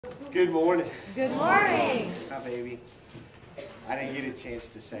Good morning. Good morning. Hi, baby. I didn't get a chance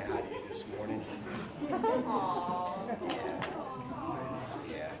to say hi to you this morning.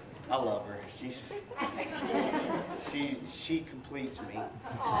 Yeah. I love her. She completes me.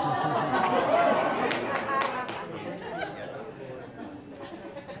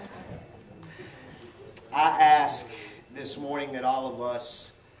 I ask this morning that all of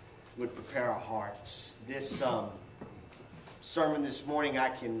us would prepare our hearts. This sermon this morning, I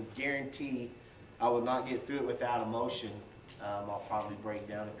can guarantee I will not get through it without emotion. I'll probably break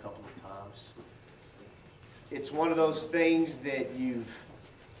down a couple of times. It's one of those things that you've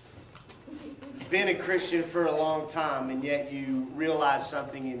been a Christian for a long time, and yet you realize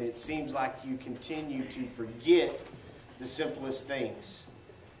something, and it seems like you continue to forget the simplest things.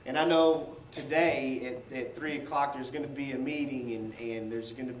 And I know today at 3 o'clock there's going to be a meeting, and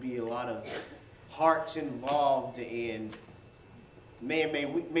there's going to be a lot of hearts involved, and man,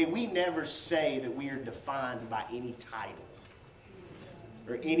 may we never say that we are defined by any title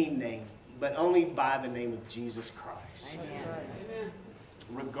or any name, but only by the name of Jesus Christ. Amen.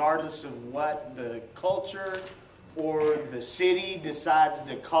 Regardless of what the culture or the city decides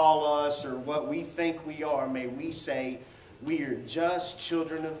to call us or what we think we are, may we say we are just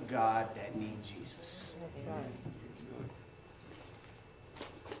children of God that need Jesus. That's right.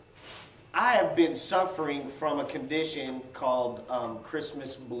 I have been suffering from a condition called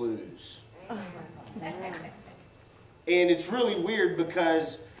Christmas blues. And it's really weird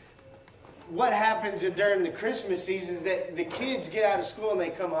because what happens during the Christmas season is that the kids get out of school and they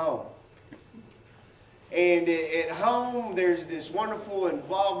come home. And at home there's this wonderful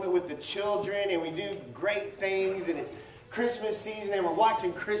involvement with the children, and we do great things, and it's Christmas season and we're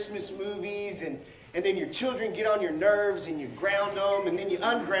watching Christmas movies, and then your children get on your nerves and you ground them, and then you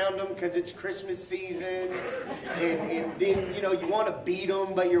unground them because it's Christmas season, and then you want to beat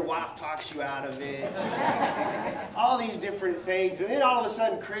them but your wife talks you out of it. All these different things, and then all of a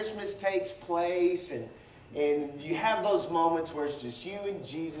sudden Christmas takes place, and you have those moments where it's just you and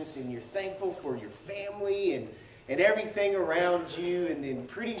Jesus, and you're thankful for your family and everything around you, and then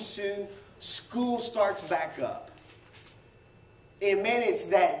pretty soon school starts back up. And man, it's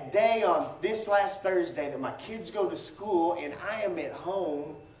that day on this last Thursday that my kids go to school and I am at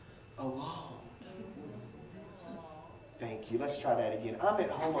home alone. Thank you. Let's try that again. I'm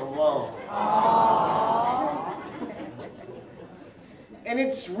at home alone. And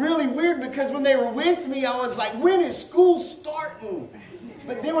it's really weird because when they were with me, I was like, when is school starting?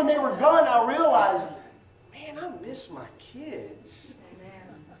 But then when they were gone, I realized, man, I miss my kids.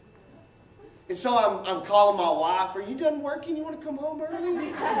 And so I'm calling my wife, are you done working? You want to come home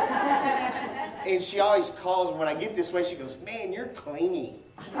early? And she always calls, when I get this way, she goes, man, you're clingy.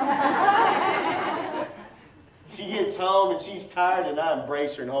 She gets home and she's tired, and I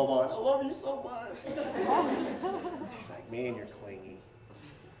embrace her and hold on. I love you so much. She's like, man, you're clingy.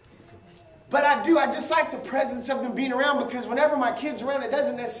 But I just like the presence of them being around, because whenever my kids are around, it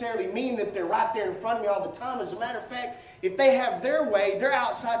doesn't necessarily mean that they're right there in front of me all the time. As a matter of fact, if they have their way, they're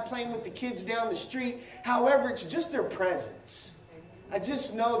outside playing with the kids down the street. However, it's just their presence. I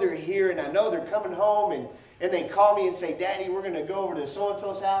just know they're here, and I know they're coming home, and they call me and say, Daddy, we're going to go over to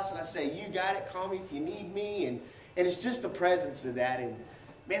so-and-so's house. And I say, you got it. Call me if you need me. And it's just the presence of that. And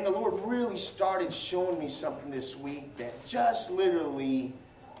man, the Lord really started showing me something this week that just literally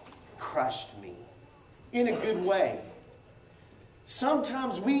crushed me in a good way.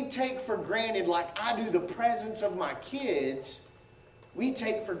 Sometimes we take for granted, like I do, the presence of my kids. We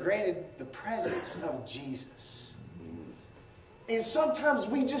take for granted the presence of Jesus. And sometimes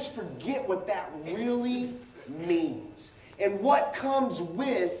we just forget what that really means and what comes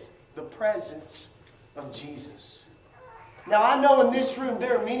with the presence of Jesus. Now, I know in this room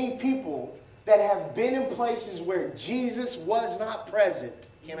there are many people that have been in places where Jesus was not present.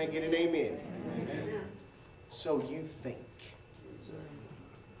 Can I get an amen? Amen. So you think.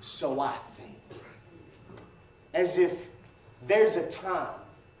 So I think. As if there's a time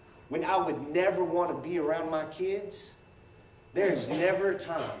when I would never want to be around my kids. There's never a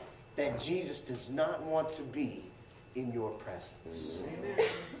time that Jesus does not want to be in your presence. Amen.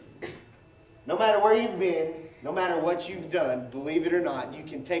 No matter where you've been, no matter what you've done, believe it or not, you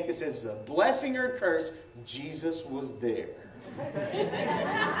can take this as a blessing or a curse. Jesus was there.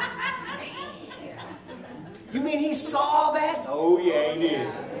 You mean he saw that? Oh yeah, he did.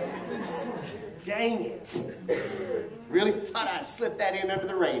 Dang it. Really thought I slipped that in under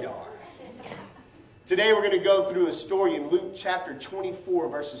the radar. Today we're going to go through a story in Luke chapter 24,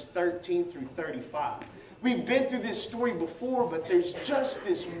 verses 13 through 35. We've been through this story before, but there's just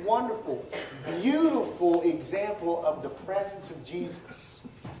this wonderful, beautiful example of the presence of Jesus.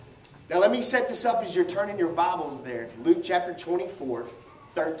 Now let me set this up as you're turning your Bibles there. Luke chapter 24,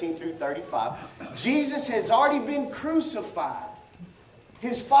 13 through 35. Jesus has already been crucified.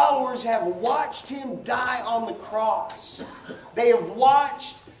 His followers have watched him die on the cross. They have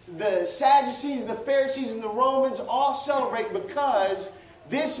watched the Sadducees, the Pharisees, and the Romans all celebrate because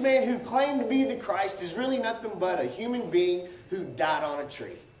this man who claimed to be the Christ is really nothing but a human being who died on a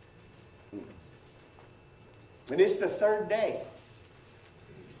tree. And it's the third day.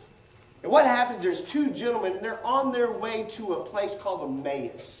 And what happens, there's two gentlemen, and they're on their way to a place called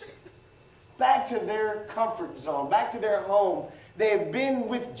Emmaus. Back to their comfort zone, back to their home. They have been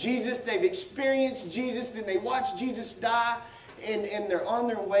with Jesus, they've experienced Jesus, then they watch Jesus die, and they're on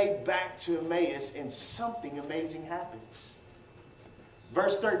their way back to Emmaus, and something amazing happens.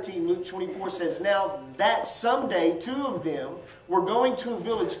 Verse 13, Luke 24 says, Now that someday 2 of them were going to a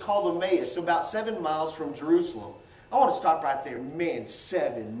village called Emmaus, about 7 miles from Jerusalem. I want to stop right there. Man,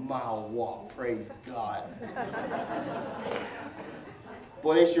 7-mile walk. Praise God.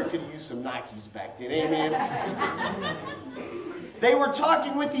 Boy, they sure could use some Nikes back then. Amen. They were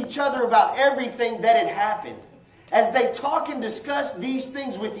talking with each other about everything that had happened. As they talked and discussed these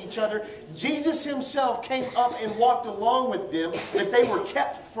things with each other, Jesus himself came up and walked along with them, but they were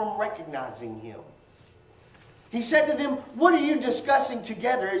kept from recognizing him. He said to them, What are you discussing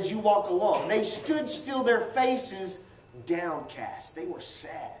together as you walk along? They stood still, their faces downcast. They were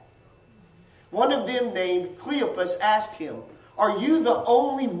sad. One of them, named Cleopas, asked him, Are you the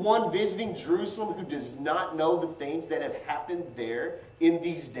only one visiting Jerusalem who does not know the things that have happened there in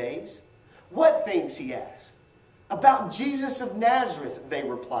these days? What things? He asked. About Jesus of Nazareth, they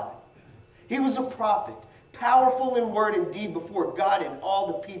replied. He was a prophet, powerful in word and deed before God and all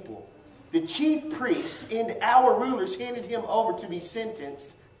the people. The chief priests and our rulers handed him over to be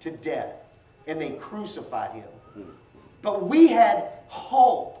sentenced to death, and they crucified him. But we had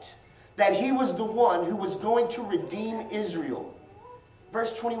hoped that he was the one who was going to redeem Israel.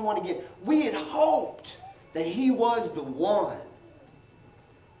 Verse 21 again. We had hoped that he was the one.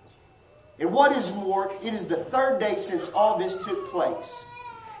 And what is more, it is the 3rd day since all this took place.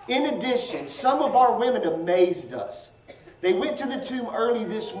 In addition, some of our women amazed us. They went to the tomb early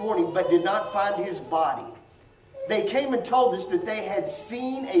this morning, but did not find his body. They came and told us that they had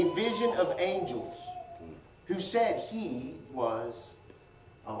seen a vision of angels who said he was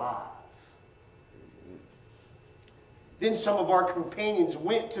alive. Then some of our companions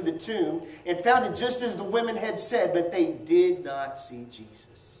went to the tomb and found it just as the women had said, but they did not see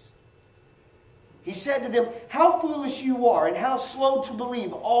Jesus. He said to them, How foolish you are, and how slow to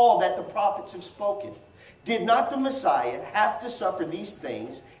believe all that the prophets have spoken. Did not the Messiah have to suffer these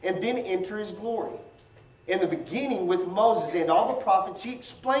things and then enter his glory? In the beginning with Moses and all the prophets, he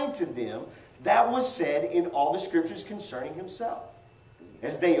explained to them that was said in all the scriptures concerning himself.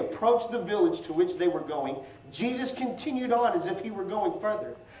 As they approached the village to which they were going, Jesus continued on as if he were going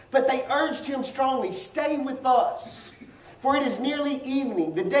further. But they urged him strongly, Stay with us, for it is nearly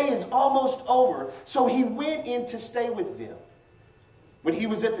evening. The day is almost over. So he went in to stay with them. When he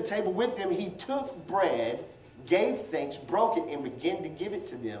was at the table with them, he took bread, gave thanks, broke it, and began to give it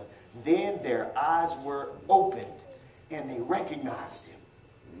to them. Then their eyes were opened, and they recognized him.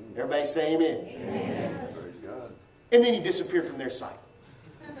 Everybody say amen. Amen. Praise God. And then he disappeared from their sight.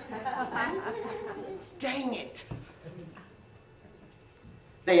 Dang it.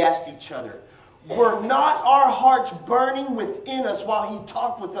 They asked each other, Were not our hearts burning within us while he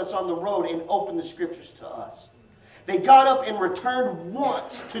talked with us on the road and opened the scriptures to us? They got up and returned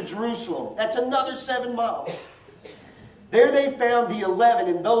once to Jerusalem. That's another 7 miles. There they found the 11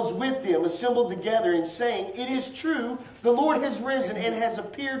 and those with them assembled together and saying, It is true, the Lord has risen and has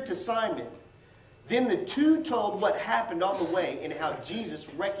appeared to Simon. Then the 2 told what happened on the way and how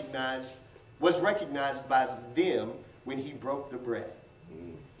Jesus was recognized by them when he broke the bread.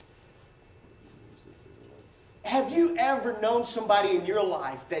 Have you ever known somebody in your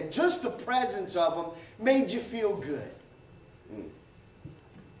life that just the presence of them made you feel good?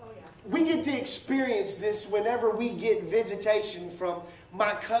 Oh, yeah. We get to experience this whenever we get visitation from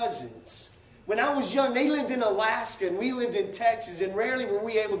my cousins. When I was young, they lived in Alaska and we lived in Texas, and rarely were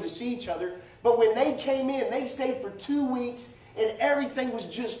we able to see each other. But when they came in, they stayed for 2 weeks, and everything was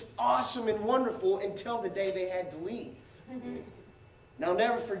just awesome and wonderful until the day they had to leave. And I'll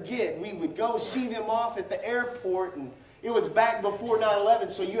never forget, we would go see them off at the airport, and it was back before 9/11,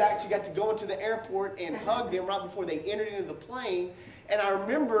 so you actually got to go into the airport and hug them right before they entered into the plane. And I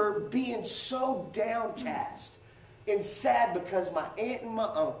remember being so downcast and sad because my aunt and my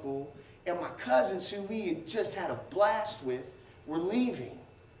uncle and my cousins, who we had just had a blast with, were leaving.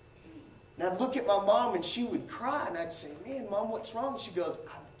 And I'd look at my mom and she would cry, and I'd say, Man, Mom, what's wrong? She goes,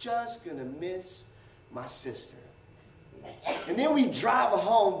 I'm just going to miss my sister. And then we drive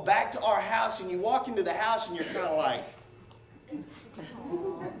home back to our house, and you walk into the house and you're kind of like,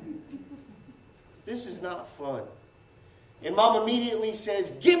 this is not fun. And Mom immediately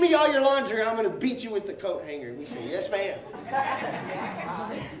says, give me all your laundry, I'm going to beat you with the coat hanger. And we say, yes, ma'am.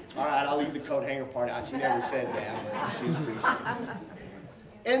 All right, I'll leave the coat hanger part out. She never said that, but she was pretty sure.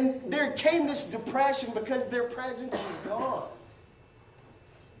 And there came this depression because their presence is gone.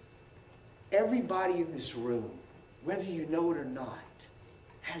 Everybody in this room, whether you know it or not,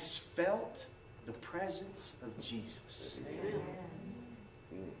 has felt the presence of Jesus.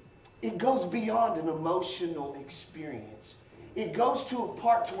 It goes beyond an emotional experience. It goes to a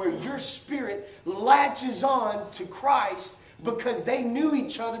part to where your spirit latches on to Christ because they knew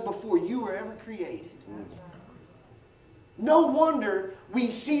each other before you were ever created. No wonder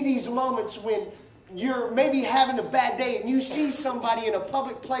we see these moments when you're maybe having a bad day and you see somebody in a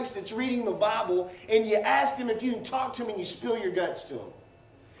public place that's reading the Bible and you ask them if you can talk to them and you spill your guts to them.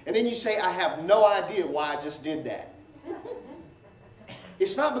 And then you say, I have no idea why I just did that.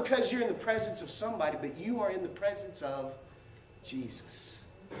 It's not because you're in the presence of somebody, but you are in the presence of Jesus.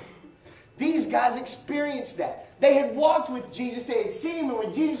 These guys experienced that. They had walked with Jesus. They had seen him. And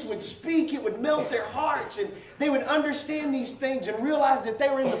when Jesus would speak, it would melt their hearts. And they would understand these things and realize that they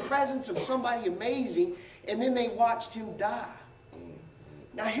were in the presence of somebody amazing. And then they watched him die.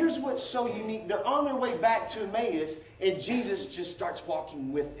 Now here's what's so unique. They're on their way back to Emmaus, and Jesus just starts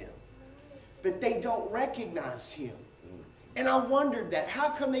walking with them. But they don't recognize him. And I wondered that. How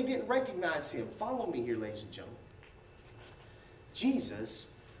come they didn't recognize him? Follow me here, ladies and gentlemen.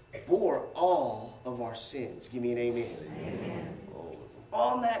 Jesus bore all of our sins. Give me an amen. Amen.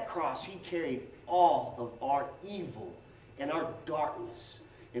 On that cross, he carried all of our evil and our darkness.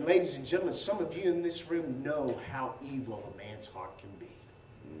 And ladies and gentlemen, some of you in this room know how evil a man's heart can be.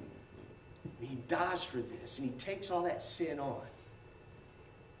 And he dies for this, and he takes all that sin on.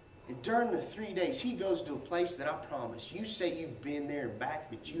 And during the 3 days, he goes to a place that I promise, you say you've been there and back,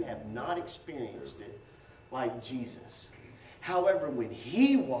 but you have not experienced it like Jesus. However, when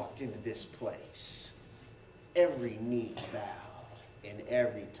he walked into this place, every knee bowed and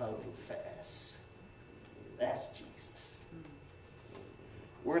every tongue confessed. That's Jesus.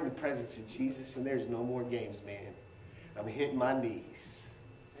 We're in the presence of Jesus, and there's no more games, man. I'm hitting my knees.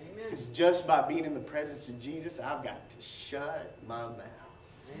 Because just by being in the presence of Jesus, I've got to shut my mouth.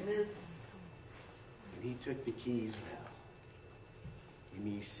 Amen. And he took the keys now.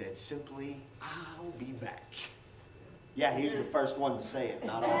 And he said simply, I'll be back. Yeah, he was the first one to say it,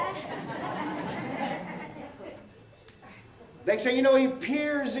 not all. They say, you know, he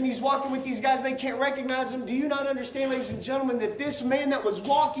appears and he's walking with these guys. They can't recognize him. Do you not understand, ladies and gentlemen, that this man that was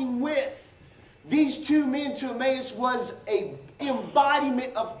walking with these two men to Emmaus was an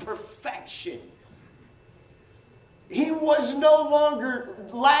embodiment of perfection. He was no longer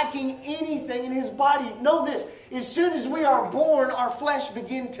lacking anything in his body. Know this, as soon as we are born, our flesh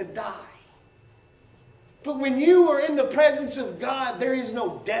begins to die. But when you are in the presence of God, there is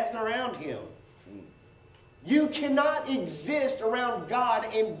no death around him. You cannot exist around God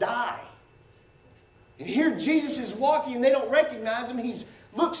and die. And here Jesus is walking and they don't recognize him. He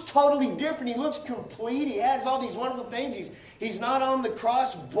looks totally different. He looks complete. He has all these wonderful things. He's not on the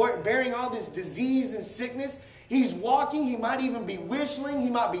cross bearing all this disease and sickness. He's walking. He might even be whistling. He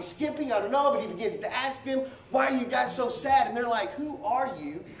might be skipping. I don't know. But he begins to ask them, why are you guys so sad? And they're like, who are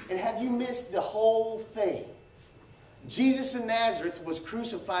you? And have you missed the whole thing? Jesus of Nazareth was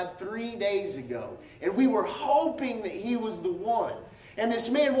crucified 3 days ago. And we were hoping that he was the one. And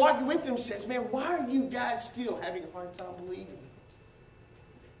this man walking with them says, man, why are you guys still having a hard time believing?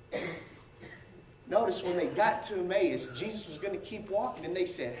 Notice when they got to Emmaus, Jesus was going to keep walking. And they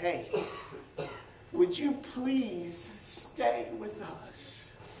said, hey, would you please stay with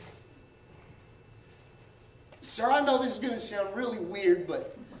us? Sir, I know this is going to sound really weird,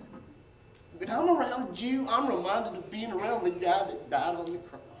 but when I'm around you, I'm reminded of being around the guy that died on the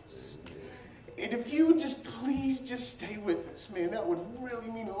cross. And if you would just please just stay with us, man, that would really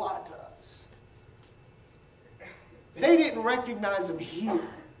mean a lot to us. They didn't recognize him here.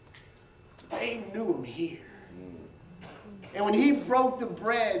 They knew him here. And when he broke the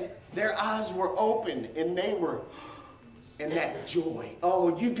bread, their eyes were open and they were in that joy.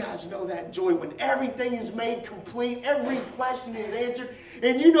 Oh, you guys know that joy when everything is made complete, every question is answered,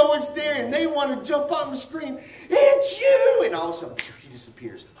 and you know it's there, and they want to jump up and scream, it's you! And all of a sudden, he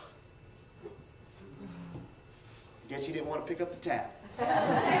disappears. Guess he didn't want to pick up the tab.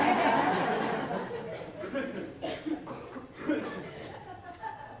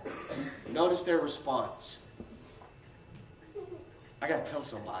 Notice their response. I got to tell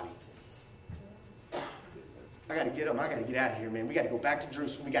somebody. I got to get them. I got to get out of here, man. We got to go back to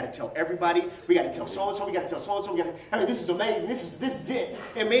Jerusalem. We got to tell everybody. We got to tell so-and-so. We got to tell so-and-so. I mean, this is amazing. This is it.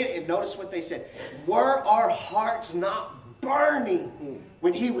 And man, and notice what they said. Were our hearts not burning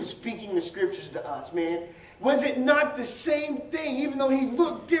when he was speaking the scriptures to us, man? Was it not the same thing? Even though he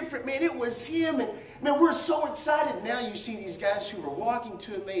looked different, man, it was him. And man, we're so excited. Now you see these guys who were walking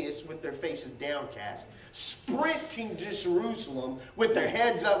to Emmaus with their faces downcast, sprinting to Jerusalem with their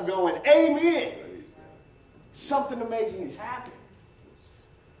heads up going, amen. Something amazing has happened.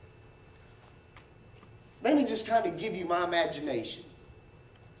 Let me just kind of give you my imagination.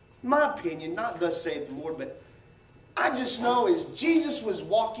 My opinion, not thus saith the Lord, but I just know as Jesus was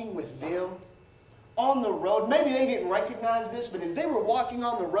walking with them on the road, maybe they didn't recognize this, but as they were walking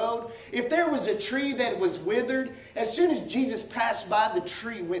on the road, if there was a tree that was withered, as soon as Jesus passed by, the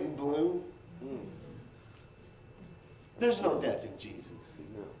tree went and bloomed. There's no death in Jesus.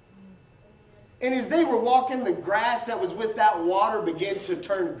 And as they were walking, the grass that was without water began to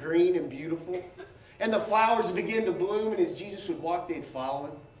turn green and beautiful. And the flowers began to bloom. And as Jesus would walk, they'd follow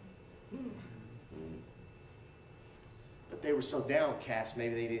him. But they were so downcast,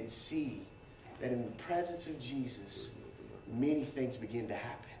 maybe they didn't see that in the presence of Jesus, many things begin to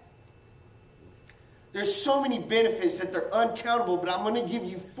happen. There's so many benefits that they're uncountable, but I'm going to give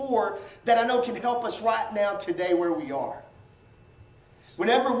you 4 that I know can help us right now today where we are.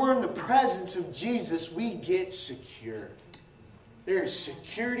 Whenever we're in the presence of Jesus, we get secure. There is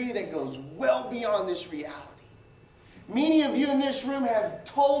security that goes well beyond this reality. Many of you in this room have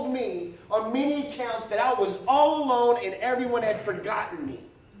told me on many accounts that I was all alone and everyone had forgotten me.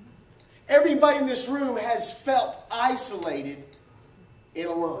 Everybody in this room has felt isolated and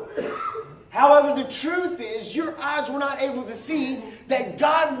alone. However, the truth is your eyes were not able to see that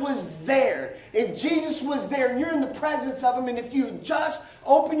God was there. And Jesus was there and you're in the presence of him. And if you just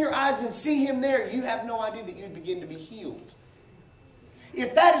open your eyes and see him there, you have no idea that you'd begin to be healed.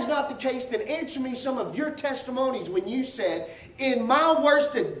 If that is not the case, then answer me some of your testimonies when you said, in my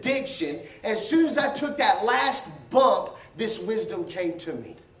worst addiction, as soon as I took that last bump, this wisdom came to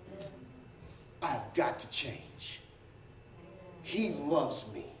me. I've got to change. He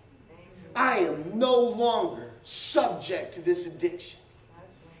loves me. I am no longer subject to this addiction.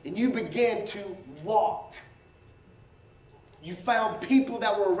 And you began to walk. You found people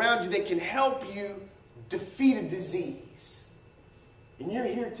that were around you that can help you defeat a disease. And you're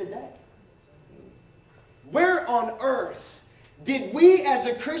here today. Where on earth did we as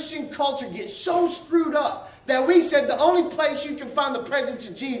a Christian culture get so screwed up that we said the only place you can find the presence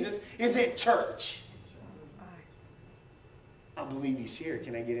of Jesus is at church? I believe he's here.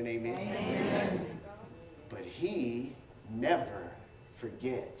 Can I get an amen? Amen. But he never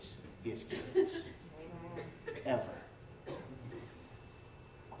forgets his kids. Ever.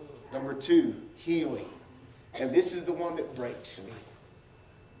 Number 2, healing. And this is the one that breaks me.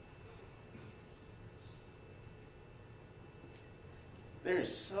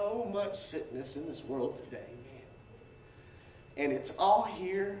 There's so much sickness in this world today, man. And it's all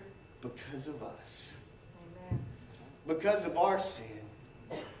here because of us. Because of our sin.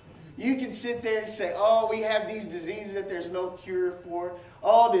 You can sit there and say, oh, we have these diseases that there's no cure for.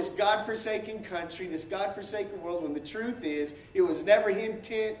 Oh, this God-forsaken country, this God-forsaken world, when the truth is, it was never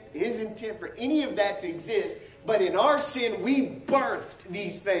his intent for any of that to exist. But in our sin, we birthed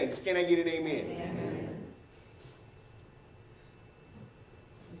these things. Can I get an amen? Amen.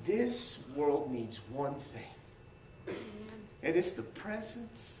 This world needs one thing. And it's the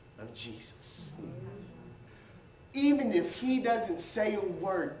presence of Jesus. Even if he doesn't say a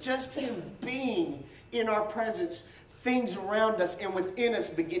word, just him being in our presence, things around us and within us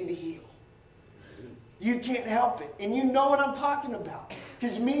begin to heal. You can't help it. And you know what I'm talking about.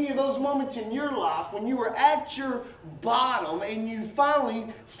 Because many of those moments in your life when you were at your bottom and you finally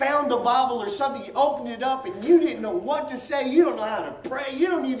found a Bible or something, you opened it up and you didn't know what to say. You don't know how to pray. You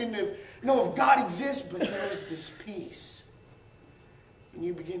don't even know if God exists. But there was this peace. And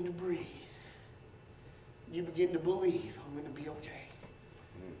you begin to breathe. You begin to believe, I'm going to be okay.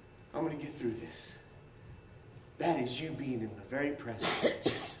 I'm going to get through this. That is you being in the very presence of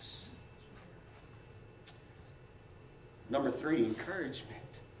Jesus. Number 3,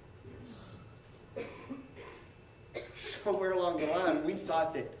 encouragement. Somewhere along the line, we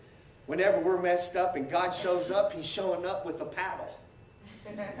thought that whenever we're messed up and God shows up, he's showing up with a paddle.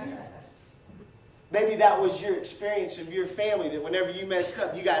 Maybe that was your experience of your family, that whenever you messed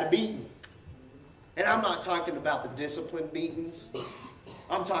up, you got a beating. And I'm not talking about the discipline beatings.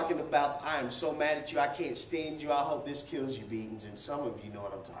 I'm talking about, I am so mad at you, I can't stand you, I hope this kills you beatings. And some of you know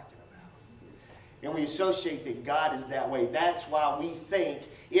what I'm talking about. And we associate that God is that way. That's why we think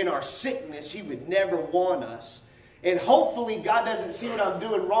in our sickness He would never want us. And hopefully God doesn't see what I'm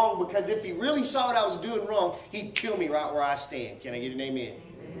doing wrong, because if He really saw what I was doing wrong, He'd kill me right where I stand. Can I get an amen?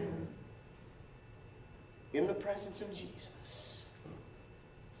 Amen. In the presence of Jesus,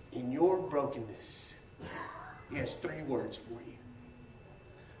 in your brokenness, He has 3 words for you.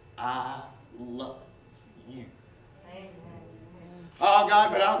 I love you. Amen. Oh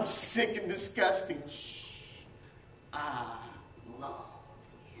God, but I'm sick and disgusting. Shh. I love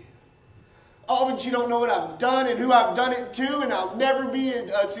you. Oh, but you don't know what I've done and who I've done it to, and I'll never be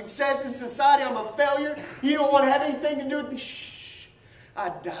a success in society. I'm a failure. You don't want to have anything to do with me. Shh. I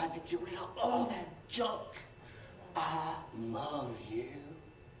died to get rid of all that junk. I love you.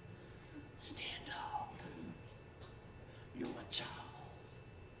 Stand up. You're my child.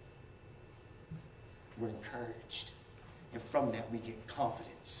 We're encouraged. And from that we get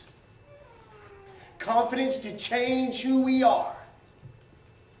confidence. Confidence to change who we are.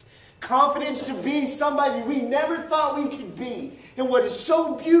 Confidence to be somebody we never thought we could be. And what is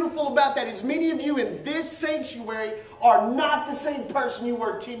so beautiful about that is many of you in this sanctuary are not the same person you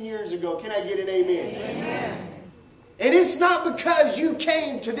were 10 years ago. Can I get an amen? Amen. And it's not because you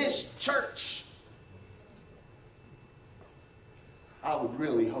came to this church. I would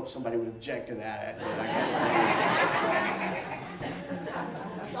really hope somebody would object to that. I guess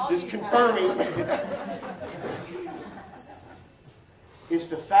just confirming. It's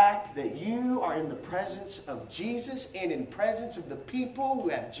the fact that you are in the presence of Jesus and in presence of the people who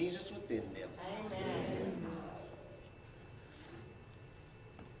have Jesus within them. Amen.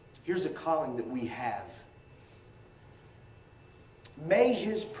 Here's a calling that we have. May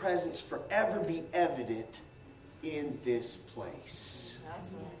His presence forever be evident in this place.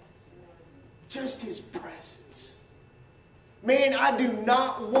 That's right. Just His presence. Man, I do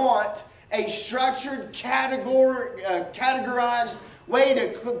not want a structured, categorized way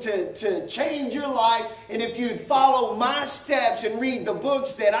to change your life. And if you'd follow my steps and read the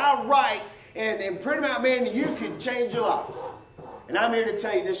books that I write and print them out, man, you could change your life. And I'm here to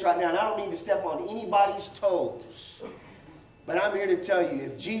tell you this right now, and I don't mean to step on anybody's toes. But I'm here to tell you,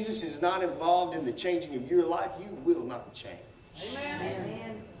 if Jesus is not involved in the changing of your life, you will not change.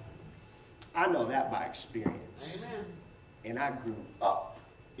 Amen. I know that by experience. Amen. And I grew up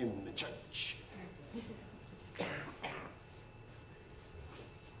in the church.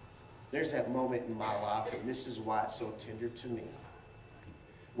 There's that moment in my life, and this is why it's so tender to me,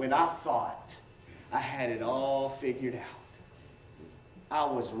 when I thought I had it all figured out. I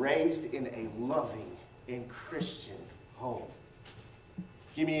was raised in a loving and Christian home.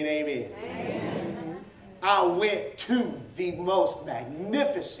 Give me an amen. Amen. I went to the most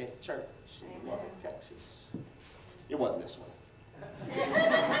magnificent church in Lubbock, Texas. It wasn't this one.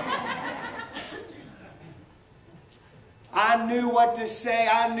 I knew what to say.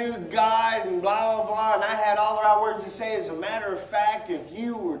 I knew God and blah, blah, blah. And I had all the right words to say. As a matter of fact, if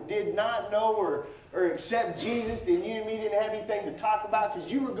you did not know or accept Jesus, then you and me didn't have anything to talk about, because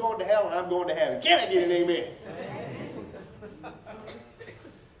you were going to hell and I'm going to heaven. Can I get an amen?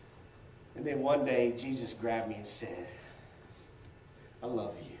 And then one day, Jesus grabbed me and said, I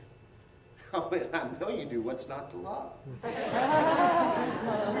love you. Oh, I know you do. What's not to love?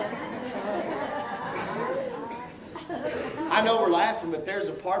 I know we're laughing, but there's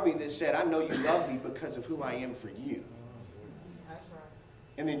a part of me that said, I know you love me because of who I am for you. That's right.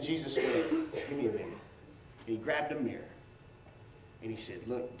 And then Jesus went, give me a minute. And He grabbed a mirror. And He said,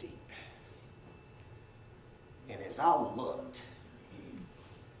 look deep. And as I looked,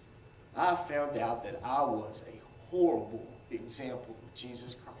 I found out that I was a horrible example of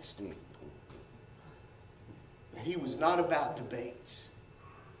Jesus Christ. That He was not about debates.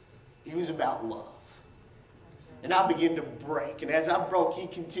 He was about love. And I began to break. And as I broke, He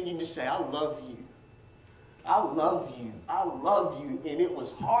continued to say, I love you. I love you. I love you. And it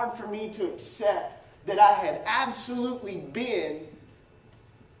was hard for me to accept that I had absolutely been,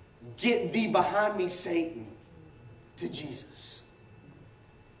 get thee behind me, Satan, to Jesus.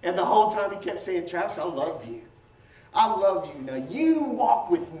 And the whole time He kept saying, Travis, I love you. I love you. Now you walk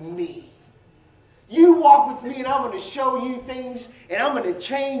with me. You walk with me and I'm going to show you things and I'm going to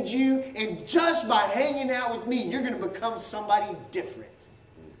change you. And just by hanging out with me, you're going to become somebody different.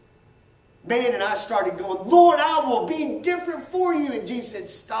 Man, and I started going, Lord, I will be different for you. And Jesus said,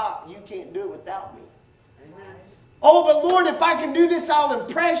 stop. You can't do it without me. Amen. Oh, but Lord, if I can do this, I'll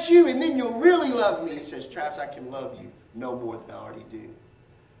impress you and then you'll really love me. He says, Travis, I can love you no more than I already do.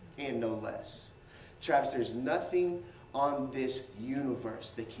 And no less. Travis, there's nothing on this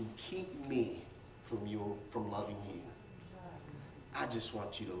universe that can keep me from loving you. I just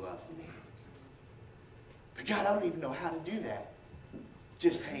want you to love me. But God, I don't even know how to do that.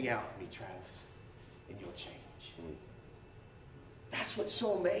 Just hang out with me, Travis, and you'll change. That's what's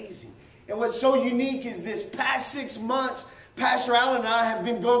so amazing. And what's so unique is this past 6 months, Pastor Allen and I have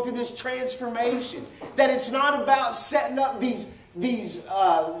been going through this transformation. That it's not about setting up these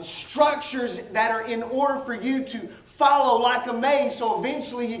structures that are in order for you to follow like a maze, so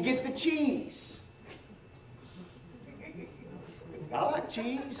eventually you get the cheese. I like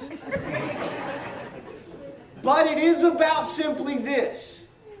cheese. But it is about simply this.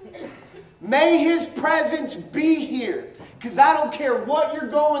 May His presence be here. Because I don't care what you're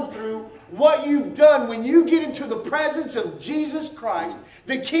going through, what you've done. When you get into the presence of Jesus Christ,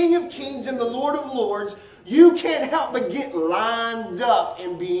 the King of Kings and the Lord of Lords, you can't help but get lined up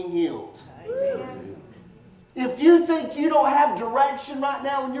in being healed. Amen. If you think you don't have direction right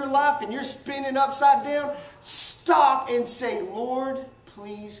now in your life and you're spinning upside down, stop and say, Lord,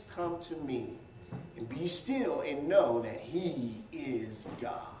 please come to me. And be still and know that He is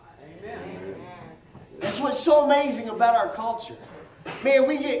God. Amen. That's what's so amazing about our culture. Man,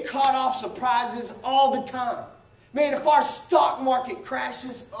 we get caught off surprises all the time. Man, if our stock market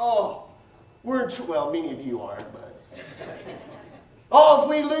crashes, well, many of you aren't, but if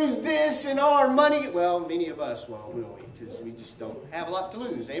we lose this and all our money, well, many of us won't, will we? Because we just don't have a lot to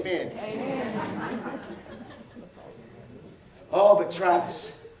lose. Amen. Amen. But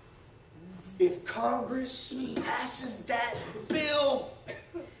Travis, if Congress passes that bill,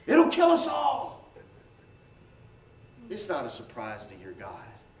 it'll kill us all. It's not a surprise to your God.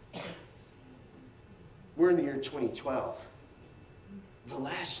 We're in the year 2012. The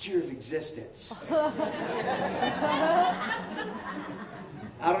last year of existence. I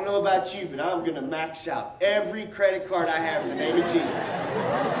don't know about you, but I'm going to max out every credit card I have in the name of Jesus.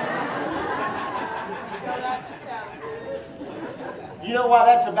 You know why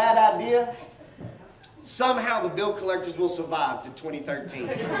that's a bad idea? Somehow the bill collectors will survive to 2013.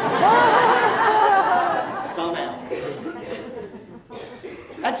 Somehow.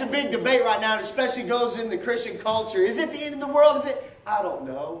 That's a big debate right now, and especially goes in the Christian culture. Is it the end of the world? Is it? I don't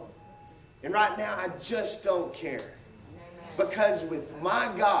know. And right now, I just don't care. Because with my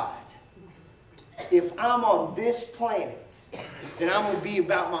God, if I'm on this planet, then I'm going to be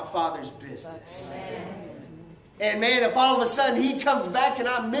about my Father's business. And man, if all of a sudden He comes back and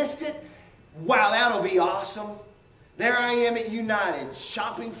I missed it, wow, that'll be awesome. There I am at United,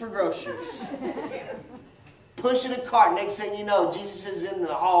 shopping for groceries. Pushing a cart. Next thing you know, Jesus is in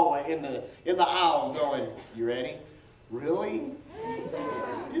the hallway, in the aisle going, you ready? Really?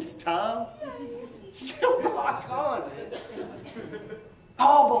 It's time? Rock on.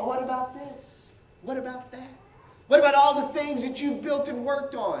 But what about this? What about that? What about all the things that you've built and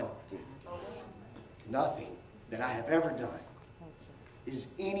worked on? Nothing that I have ever done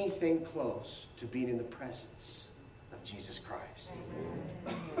is anything close to being in the presence of Jesus Christ.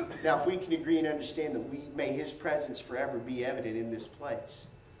 Now, if we can agree and understand that may His presence forever be evident in this place,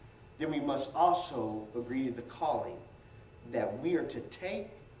 then we must also agree to the calling that we are to take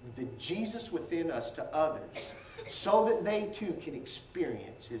the Jesus within us to others so that they too can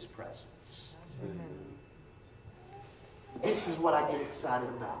experience His presence. This is what I get excited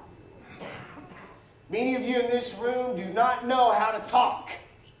about. Many of you in this room do not know how to talk.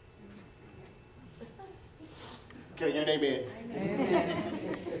 Can I get an amen? Amen.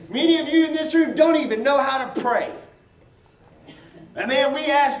 Many of you in this room don't even know how to pray. And man, we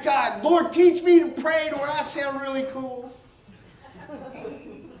ask God, Lord, teach me to pray to where I sound really cool.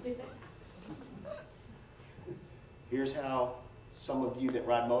 Here's how some of you that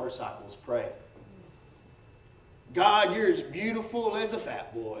ride motorcycles pray. God, you're as beautiful as a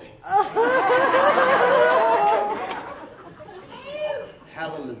fat boy.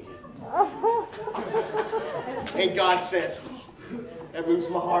 Hallelujah. And God says, that moves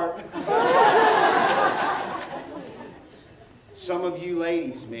my heart. Some of you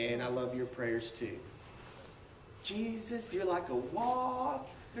ladies, man, I love your prayers too. Jesus, you're like a walk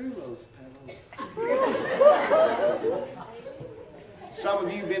through rose petals. Some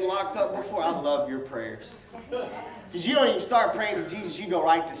of you have been locked up before. I love your prayers. Because you don't even start praying to Jesus, you go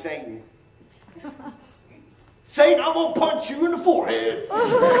right to Satan. Satan, I'm going to punch you in the forehead. In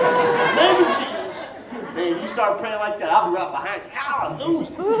the name of Jesus. Man, you start praying like that, I'll be right behind you. Hallelujah.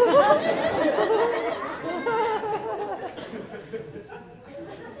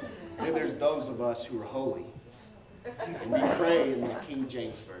 Then there's those of us who are holy. And we pray in the King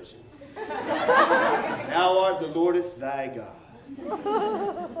James Version. Thou art the Lordeth thy God.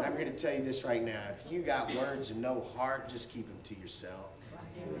 I'm here to tell you this right now. If you got words and no heart, just keep them to yourself.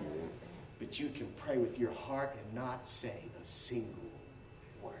 But you can pray with your heart and not say a single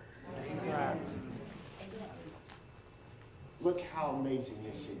word. Look how amazing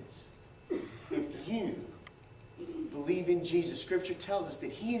this is. If you believe in Jesus, Scripture tells us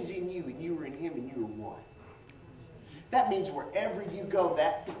that He is in you and you are in Him and you are one. That means wherever you go,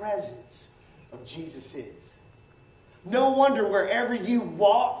 that presence of Jesus is. No wonder wherever you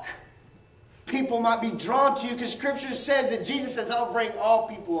walk, people might be drawn to you, because Scripture says that Jesus says, I'll bring all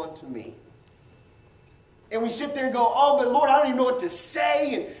people unto me. And we sit there and go, oh, but Lord, I don't even know what to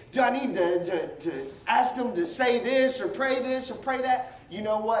say. And do I need to ask them to say this or pray that? You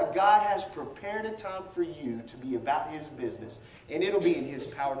know what? God has prepared a time for you to be about His business. And it'll be in His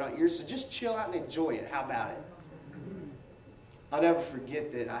power, not yours. So just chill out and enjoy it. How about it? I'll never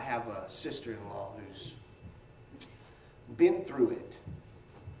forget that I have a sister-in-law who's been through it.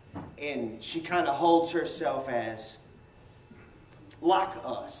 And she kind of holds herself as like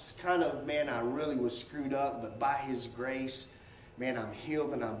us. Kind of, man, I really was screwed up, but by His grace, man, I'm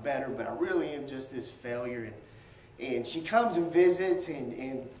healed and I'm better, but I really am just this failure. And she comes and visits,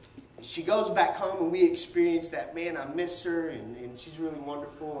 and she goes back home, and we experience that, man, I miss her, and she's really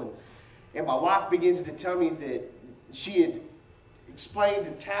wonderful. And my wife begins to tell me that she had explained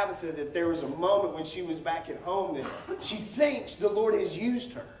to Tabitha that there was a moment when she was back at home that she thinks the Lord has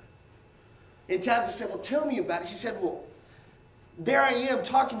used her. And Tabitha said, well, tell me about it. She said, well, there I am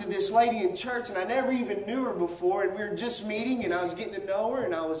talking to this lady in church, and I never even knew her before, and we were just meeting, and I was getting to know her,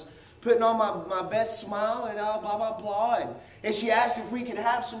 and I was putting on my best smile, and blah, blah, blah. And she asked if we could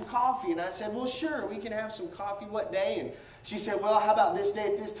have some coffee, and I said, well, sure, we can have some coffee. What day? And she said, well, how about this day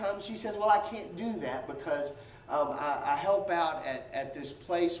at this time? And she says, well, I can't do that because I help out at this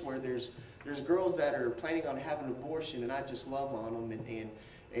place where there's girls that are planning on having an abortion, and I just love on them.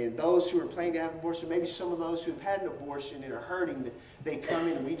 And those who are planning to have an abortion, maybe some of those who've had an abortion and are hurting, they come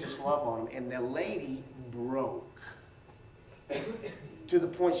in and we just love on them. And the lady broke to the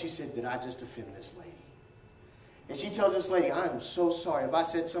point she said, did I just offend this lady? And she tells this lady, I am so sorry if I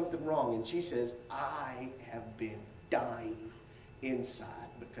said something wrong. And she says, I have been dying inside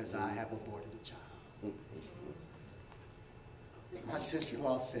because I have aborted a child. My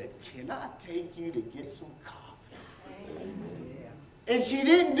sister-in-law said, can I take you to get some coffee? And she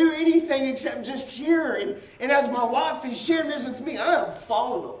didn't do anything except just hear her. And as my wife is sharing this with me, I am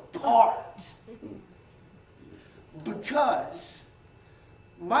falling apart. Because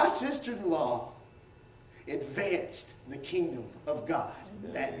my sister-in-law advanced the kingdom of God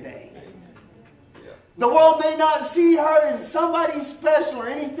that day. The world may not see her as somebody special or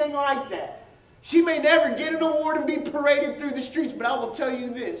anything like that. She may never get an award and be paraded through the streets, but I will tell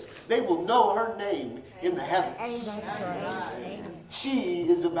you this, they will know her name in the heavens. She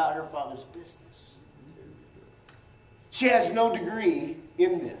is about her Father's business. She has no degree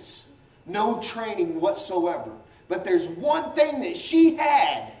in this, no training whatsoever. But there's one thing that she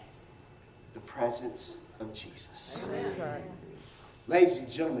had, the presence of Jesus. Amen. Ladies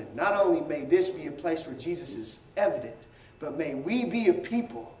and gentlemen, not only may this be a place where Jesus is evident, but may we be a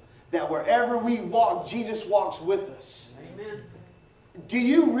people that wherever we walk, Jesus walks with us. Amen. Do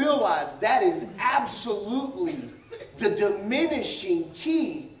you realize that is absolutely the diminishing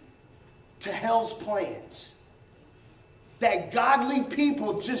key to hell's plans? That godly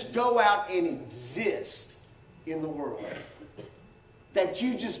people just go out and exist in the world. That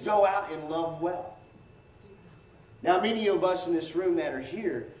you just go out and love well. Now, many of us in this room that are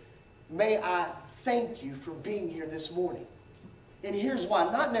here, may I thank you for being here this morning. And here's why.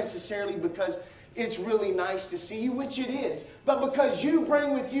 Not necessarily because it's really nice to see you, which it is, but because you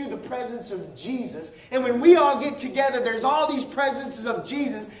bring with you the presence of Jesus. And when we all get together, there's all these presences of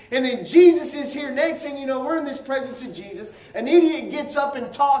Jesus, and then Jesus is here. Next thing you know, we're in this presence of Jesus. An idiot gets up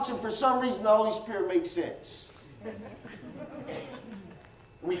and talks, and for some reason the Holy Spirit makes sense.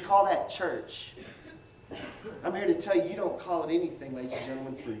 We call that church. I'm here to tell you, you don't call it anything, ladies and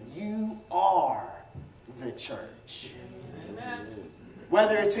gentlemen, for you are the church. Amen.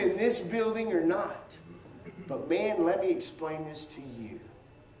 Whether it's in this building or not. But man, let me explain this to you.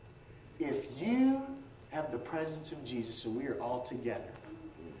 If you have the presence of Jesus and we are all together,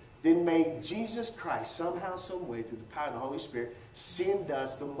 then may Jesus Christ somehow, some way, through the power of the Holy Spirit, send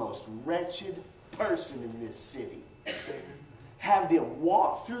us the most wretched person in this city. Have them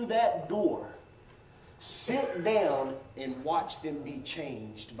walk through that door, sit down, and watch them be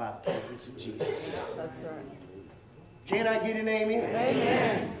changed by the presence of Jesus. That's right. Can I get an amen?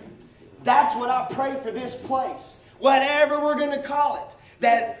 Amen. That's what I pray for this place. Whatever we're going to call it.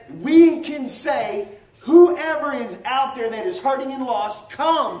 That we can say, whoever is out there that is hurting and lost,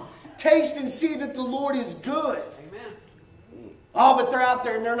 come, taste and see that the Lord is good. Amen. Oh, but they're out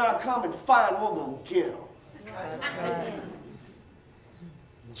there and they're not coming. Fine, we'll go get them. That's right.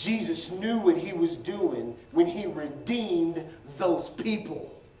 Jesus knew what he was doing when he redeemed those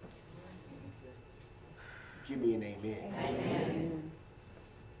people. Give me an amen. Amen.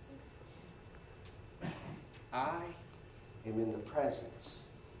 I am in the presence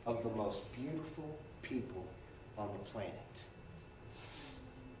of the most beautiful people on the planet.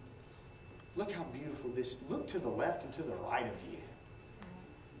 Look how beautiful this. Look to the left and to the right of you.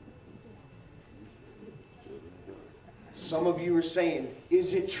 Some of you are saying,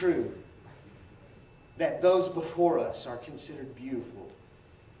 is it true that those before us are considered beautiful?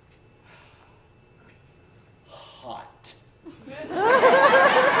 Hot.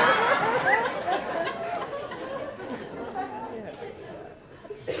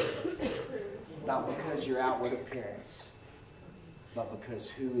 Not because your outward appearance, but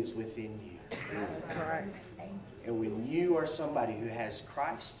because who is within you. Right. And when you are somebody who has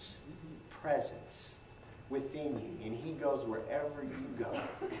Christ's presence within you, and he goes wherever you go,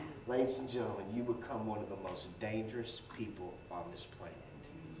 ladies and gentlemen, you become one of the most dangerous people on this planet.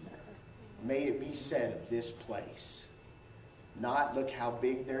 May it be said of this place, not look how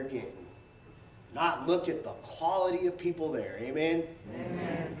big they're getting, not look at the quality of people there, amen?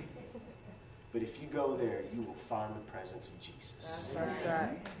 Amen. But if you go there, you will find the presence of Jesus. That's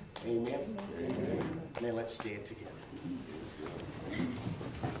right. Amen? Amen. Now let's stand together.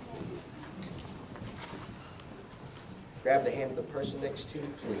 Grab the hand of the person next to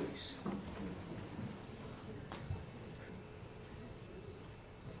you, please.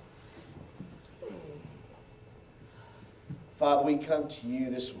 Father, we come to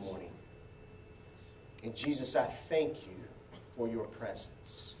you this morning. And Jesus, I thank you for your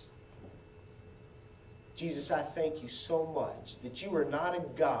presence. Jesus, I thank you so much that you are not a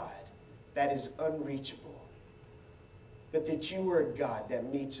God that is unreachable, but that you are a God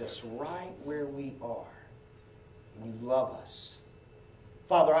that meets us right where we are. And you love us.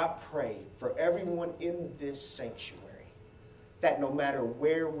 Father, I pray for everyone in this sanctuary that no matter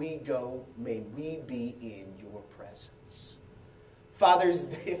where we go, may we be in your presence. Father,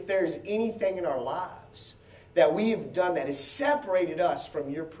 if there's anything in our lives that we have done that has separated us from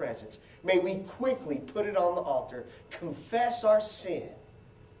your presence, may we quickly put it on the altar, confess our sin,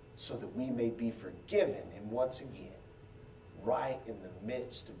 so that we may be forgiven, and once again, right in the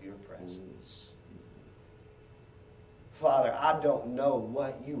midst of your presence. Father, I don't know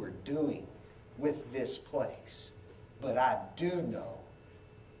what you are doing with this place, but I do know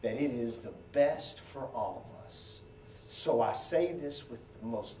that it is the best for all of us. So I say this with the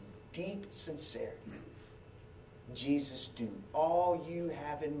most deep sincerity. Jesus, do all you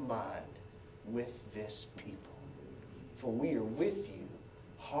have in mind with this people. For we are with you,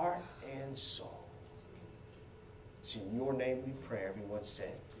 heart and soul. It's in your name we pray. Everyone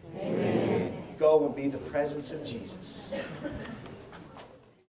said, Amen. Go and be the presence of Jesus.